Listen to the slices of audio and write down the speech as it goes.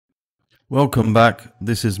Welcome back.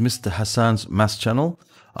 This is Mr. Hassan's Maths channel.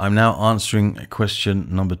 I'm now answering question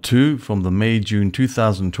number 2 from the May-June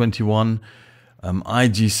 2021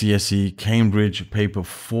 IGCSE Cambridge paper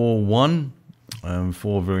 4.1,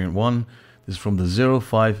 4 variant 1. This is from the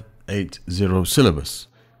 0580 syllabus.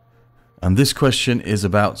 And this question is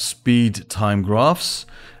about speed time graphs.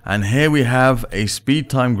 And here we have a speed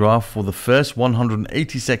time graph for the first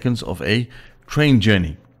 180 seconds of a train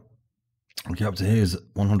journey. Okay, up to here is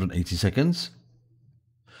 180 seconds.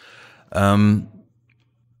 It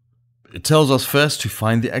tells us first to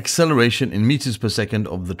find the acceleration in meters per second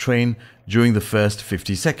of the train during the first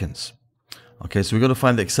 50 seconds. Okay, so we've got to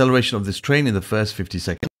find the acceleration of this train in the first 50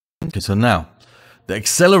 seconds. Okay, so now the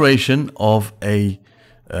acceleration of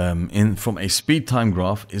from a speed time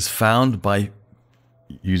graph is found by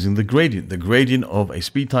using the gradient. The gradient of a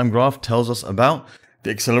speed time graph tells us about the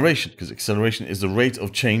acceleration, because acceleration is the rate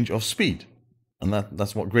of change of speed. And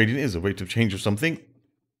that's what gradient is, the rate of change of something.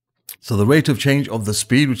 So the rate of change of the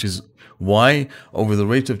speed, which is y, over the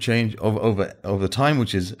rate of change over time,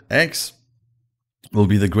 which is x, will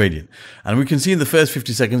be the gradient. And we can see in the first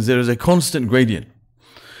 50 seconds there is a constant gradient.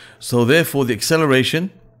 So therefore the acceleration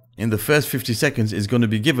in the first 50 seconds is going to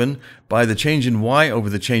be given by the change in y over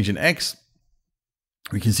the change in x.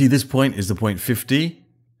 We can see this point is the point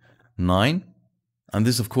 59. And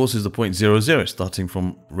this, of course, is the point 0, 0, starting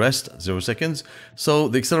from rest, 0 seconds. So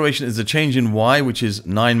the acceleration is the change in y, which is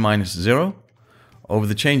 9 minus 0, over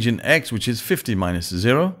the change in x, which is 50 minus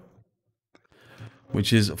 0,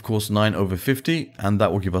 which is, of course, 9 over 50. And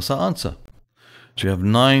that will give us our answer. So we have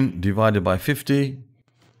 9 divided by 50,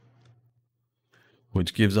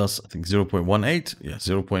 which gives us, I think, 0.18. Yeah,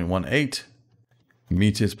 0.18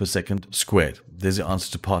 meters per second squared. There's the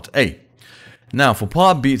answer to part A. Now, for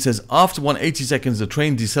part B, it says, after 180 seconds, the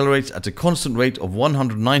train decelerates at a constant rate of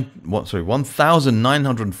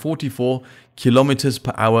 1,944 kilometers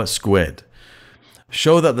per hour squared.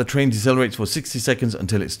 Show that the train decelerates for 60 seconds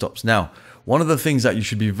until it stops. Now, one of the things that you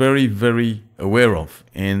should be very, very aware of,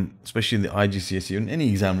 especially in the IGCSE, in any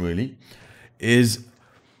exam really, is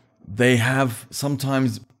they have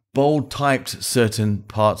sometimes bold typed certain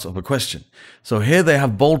parts of a question. So here they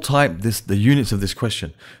have bold typed the units of this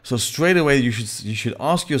question. So straight away you should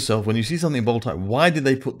ask yourself, when you see something bold typed, why did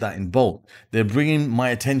they put that in bold? They're bringing my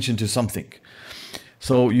attention to something.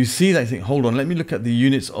 So you see that, you think, hold on, let me look at the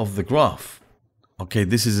units of the graph. Okay,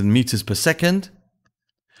 this is in meters per second.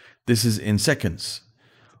 This is in seconds,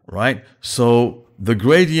 right? So the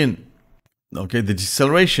gradient, okay, the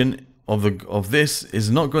deceleration of this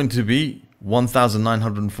is not going to be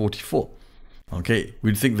 1,944. Okay,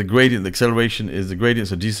 we'd think the gradient, the acceleration is the gradient,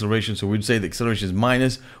 so deceleration, so we'd say the acceleration is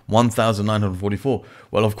minus 1,944.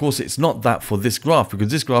 Well, of course, it's not that for this graph, because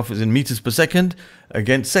this graph is in meters per second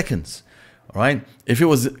against seconds. All right, if it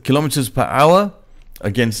was kilometers per hour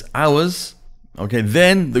against hours, okay,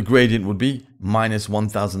 then the gradient would be minus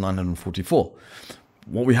 1,944.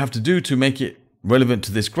 What we have to do to make it relevant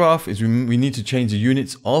to this graph is we need to change the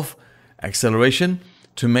units of acceleration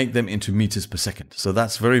to make them into meters per second. So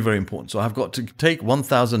that's very, very important. So I've got to take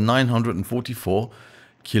 1,944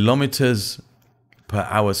 kilometers per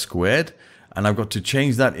hour squared, and I've got to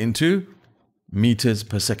change that into meters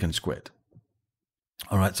per second squared.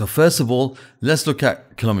 All right, so first of all, let's look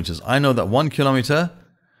at kilometers. I know that 1 kilometer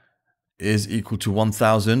is equal to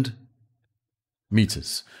 1,000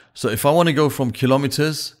 meters. So if I want to go from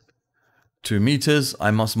kilometers to meters,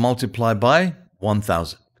 I must multiply by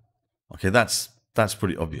 1,000. Okay, that's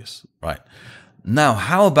pretty obvious, right? Now,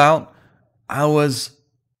 how about hours?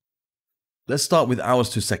 Let's start with hours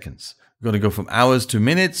to seconds. We're going to go from hours to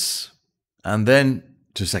minutes and then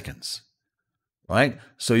to seconds, right?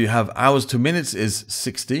 So you have hours to minutes is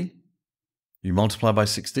 60. You multiply by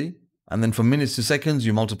 60. And then from minutes to seconds,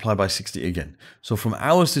 you multiply by 60 again. So from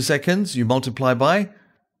hours to seconds, you multiply by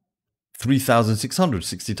 3,600,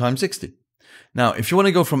 60 times 60. Now, if you want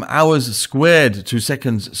to go from hours squared to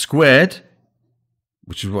seconds squared,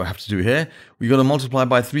 which is what I have to do here, we got to multiply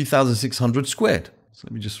by 3,600 squared. So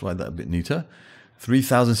let me just write that a bit neater.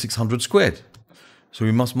 3,600 squared. So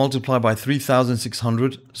we must multiply by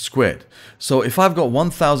 3,600 squared. So if I've got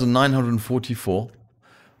 1,944,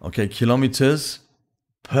 okay, kilometers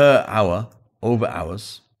per hour over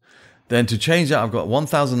hours, then to change that, I've got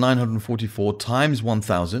 1,944 times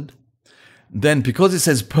 1,000. Then because it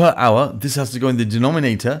says per hour, this has to go in the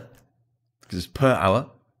denominator, because it's per hour.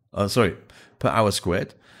 Per hour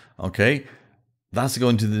squared. Okay, that's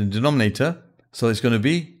going to the denominator. So it's going to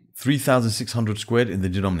be 3,600 squared in the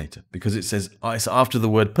denominator, because it says it's after the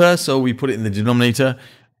word per, so we put it in the denominator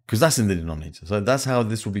because that's in the denominator. So that's how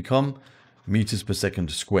this will become meters per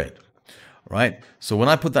second squared. right? So when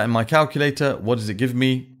I put that in my calculator, what does it give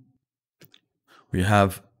me? We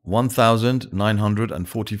have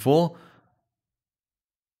 1,944,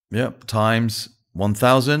 yep, times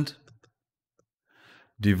 1,000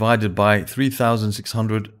 divided by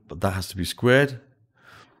 3,600, but that has to be squared.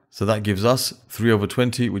 So that gives us 3 over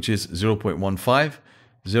 20, which is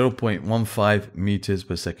 0.15 meters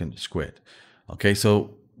per second squared. Okay,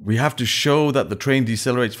 so we have to show that the train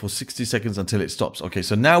decelerates for 60 seconds until it stops. Okay,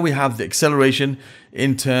 so now we have the acceleration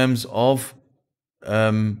in terms of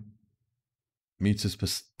meters per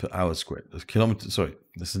hour squared. Kilometers, sorry,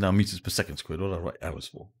 this is now meters per second squared. What did I write hours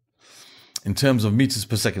for? In terms of meters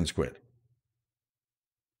per second squared.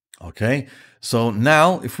 Okay, so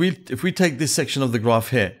now if we take this section of the graph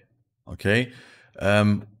here, okay,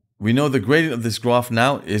 we know the gradient of this graph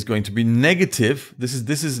now is going to be negative. This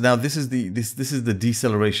is the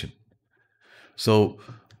deceleration. So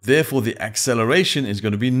therefore the acceleration is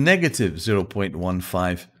going to be negative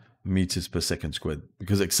 0.15 meters per second squared,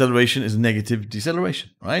 because acceleration is negative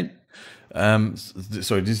deceleration, right?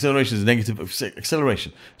 Sorry, deceleration is negative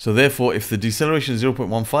acceleration. So therefore, if the deceleration is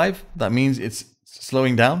 0.15, that means it's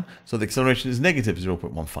slowing down. So the acceleration is negative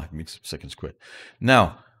 0.15 meters per second squared.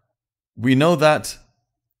 Now, we know that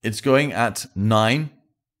it's going at 9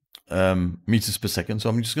 meters per second. So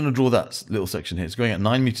I'm just going to draw that little section here. It's going at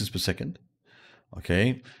 9 meters per second.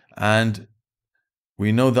 Okay. And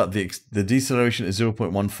we know that the deceleration is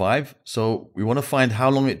 0.15. So we want to find how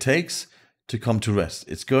long it takes to come to rest.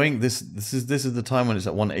 It's going, this is the time when it's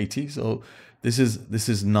at 180. So this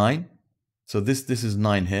is 9. So this is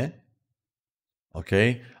 9 here.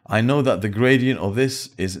 Okay. I know that the gradient of this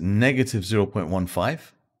is negative 0.15.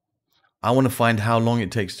 I want to find how long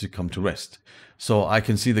it takes to come to rest. So I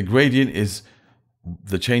can see the gradient is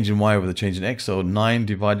the change in y over the change in x. So 9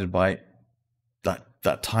 divided by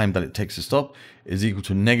that time that it takes to stop is equal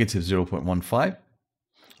to negative 0.15.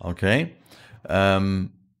 Okay.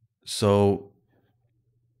 So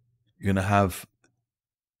you're going to have,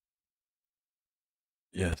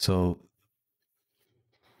 yeah, so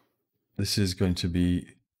this is going to be,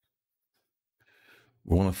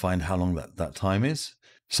 we want to find how long that time is.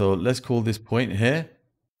 So let's call this point here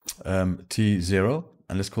T0,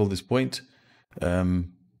 and let's call this point okay,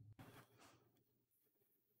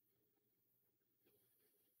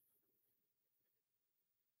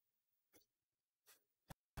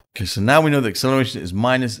 so now we know the acceleration is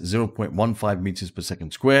minus 0.15 meters per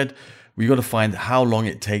second squared. We got to find how long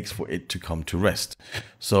it takes for it to come to rest.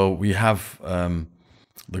 So we have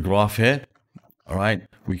the graph here. All right,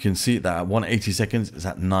 we can see that at 180 seconds is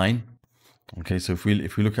at 9. Okay, so if we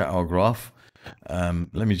look at our graph,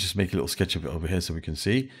 let me just make a little sketch of it over here so we can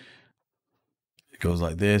see. It goes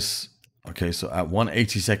like this. Okay, so at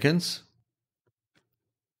 180 seconds,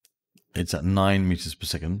 it's at 9 meters per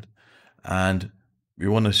second. And we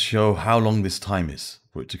want to show how long this time is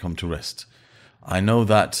for it to come to rest. I know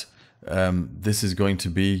that this is going to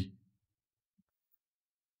be,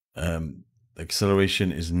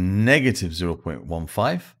 acceleration is negative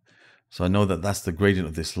 0.15. So I know that that's the gradient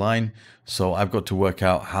of this line. So I've got to work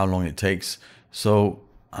out how long it takes. So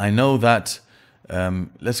I know that,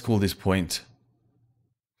 let's call this point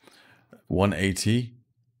 180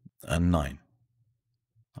 and 9.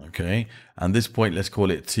 Okay. And this point, let's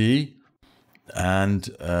call it T and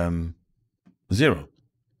 0.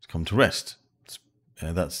 It's come to rest.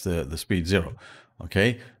 That's the speed 0.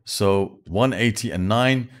 Okay. So 180 and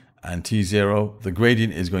 9 and T0, the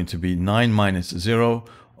gradient is going to be 9 minus 0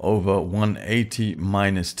 over 180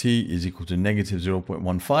 minus t is equal to negative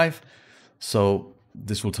 0.15. So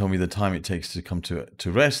this will tell me the time it takes to come to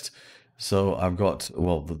rest. So I've got,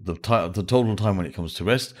 well, the total time when it comes to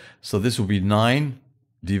rest. So this will be 9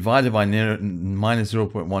 divided by minus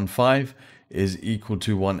 0.15 is equal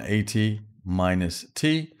to 180 minus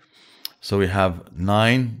t. So we have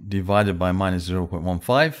 9 divided by minus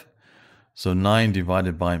 0.15. So 9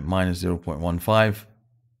 divided by minus 0.15.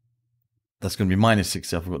 That's going to be minus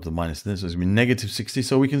 60. I forgot the minus there. So it's going to be negative 60.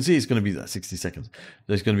 So we can see it's going to be that 60 seconds.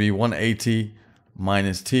 So it's going to be 180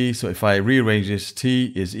 minus t. So if I rearrange this,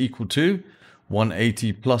 t is equal to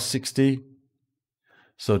 180 plus 60.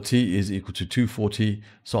 So t is equal to 240.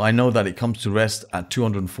 So I know that it comes to rest at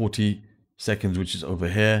 240 seconds, which is over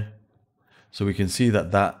here. So we can see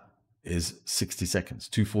that that is 60 seconds.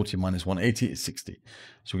 240 minus 180 is 60.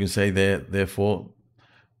 So we can say there, therefore,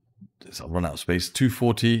 I'll run out of space.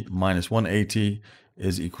 240 minus 180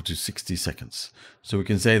 is equal to 60 seconds. So we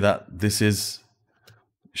can say that this is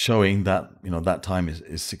showing that, that time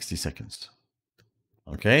is 60 seconds.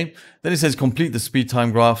 Okay. Then it says complete the speed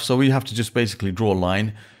time graph. So we have to just basically draw a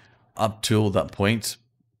line up till that point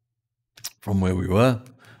from where we were.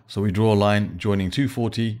 So we draw a line joining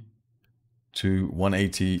 240 to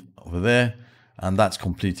 180 over there, and that's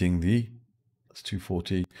completing that's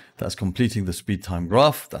 240. That's completing the speed time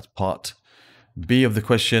graph. That's part B of the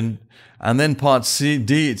question. And then part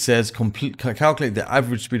D, it says calculate the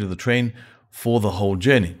average speed of the train for the whole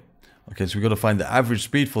journey. Okay, so we've got to find the average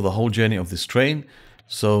speed for the whole journey of this train.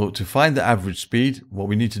 So to find the average speed, what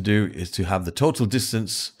we need to do is to have the total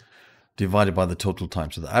distance divided by the total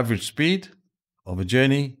time. So the average speed of a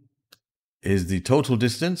journey is the total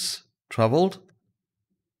distance traveled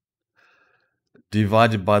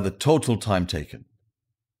divided by the total time taken.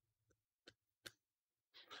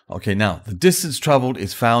 Okay, now the distance traveled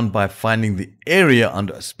is found by finding the area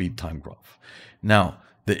under a speed time graph. Now,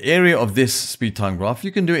 the area of this speed time graph,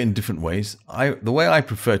 you can do it in different ways. The way I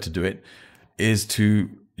prefer to do it is to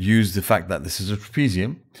use the fact that this is a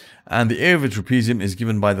trapezium, and the area of a trapezium is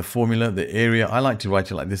given by the formula. The area, I like to write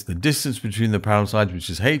it like this: the distance between the parallel sides, which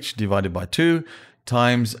is h, divided by 2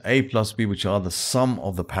 times a plus b, which are the sum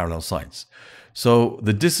of the parallel sides. So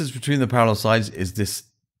the distance between the parallel sides is this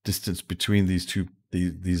distance between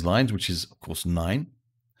these lines, which is of course 9.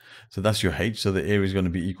 So that's your h. So the area is going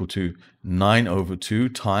to be equal to 9 over 2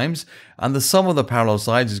 times, and the sum of the parallel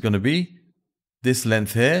sides is going to be this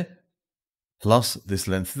length here plus this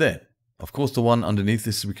length there. Of course, the one underneath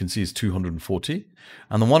this we can see is 240,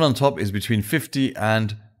 and the one on top is between 50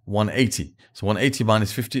 and 180. So 180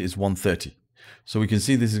 minus 50 is 130. So we can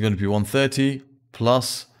see this is going to be 130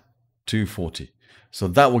 plus 240. So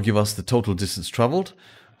that will give us the total distance traveled.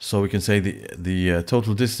 So we can say the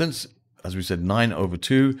total distance, as we said, 9 over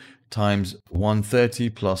 2 times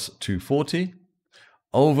 130 plus 240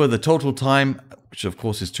 over the total time, which of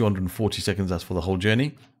course is 240 seconds. That's for the whole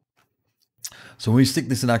journey. So when we stick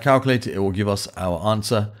this in our calculator, it will give us our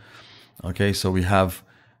answer. Okay, so we have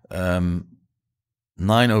 9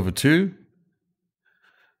 over 2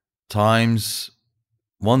 times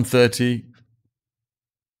 130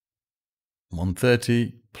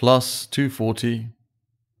 plus 240,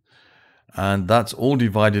 and that's all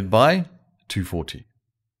divided by 240.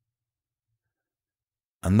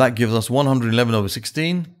 And that gives us 111 over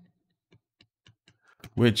 16,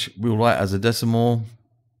 which we'll write as a decimal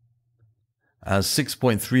as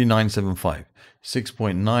 6.3975.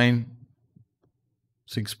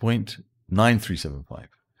 6.9375.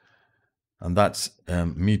 And that's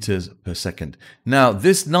meters per second. Now,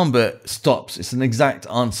 this number stops. It's an exact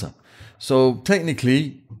answer. So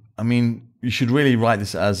technically, I mean, you should really write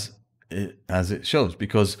this as it shows,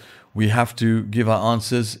 because we have to give our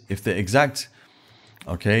answers if they're exact,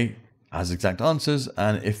 okay, as exact answers,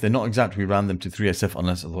 and if they're not exact, we round them to 3SF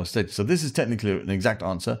unless otherwise stated. So this is technically an exact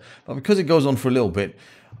answer, but because it goes on for a little bit,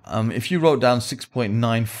 if you wrote down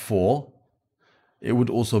 6.94, it would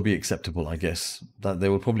also be acceptable, I guess. That they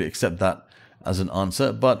would probably accept that as an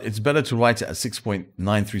answer, but it's better to write it at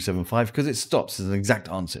 6.9375 because it stops. It's an exact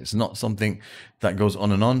answer. It's not something that goes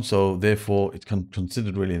on and on, so therefore it's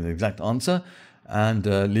considered really an exact answer. And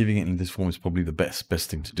leaving it in this form is probably the best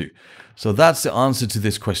thing to do. So that's the answer to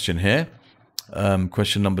this question here.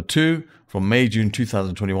 Question number 2 from May, June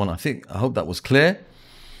 2021. I hope that was clear.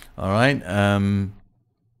 All right.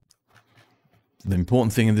 The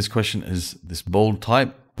important thing in this question is this bold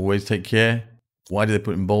type. Always take care. Why do they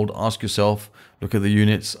put in bold? Ask yourself, look at the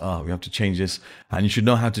units. We have to change this. And you should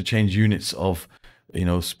know how to change units of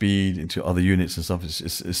speed into other units and stuff.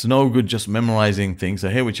 It's no good just memorizing things. So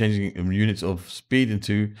here we're changing units of speed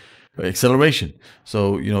into acceleration.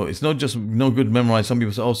 So, it's not just no good memorize. Some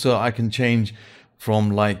people say, oh, sir, I can change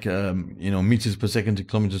from like, meters per second to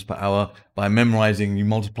kilometers per hour by memorizing. You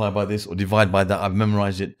multiply by this or divide by that. I've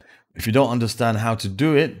memorized it. If you don't understand how to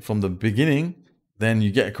do it from the beginning, then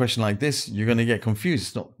you get a question like this, you're going to get confused.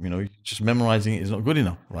 It's not, just memorizing it is not good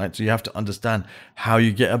enough, right? So you have to understand how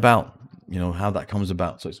you get about, how that comes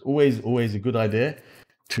about. So it's always a good idea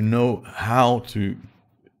to know how to,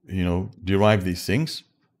 derive these things.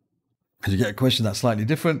 Because you get a question that's slightly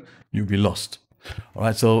different, you'll be lost. All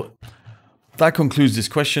right, so that concludes this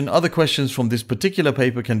question. Other questions from this particular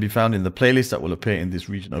paper can be found in the playlist that will appear in this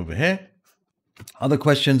region over here. Other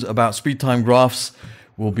questions about speed time graphs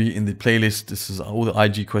will be in the playlist. This is all the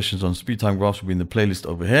IG questions on speed time graphs will be in the playlist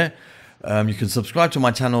over here. You can subscribe to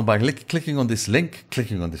my channel by clicking on this link,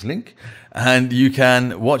 and you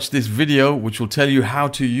can watch this video, which will tell you how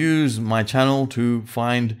to use my channel to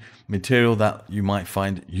find material that you might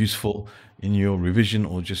find useful in your revision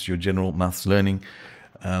or just your general maths learning.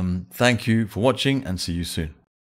 Thank you for watching, and see you soon.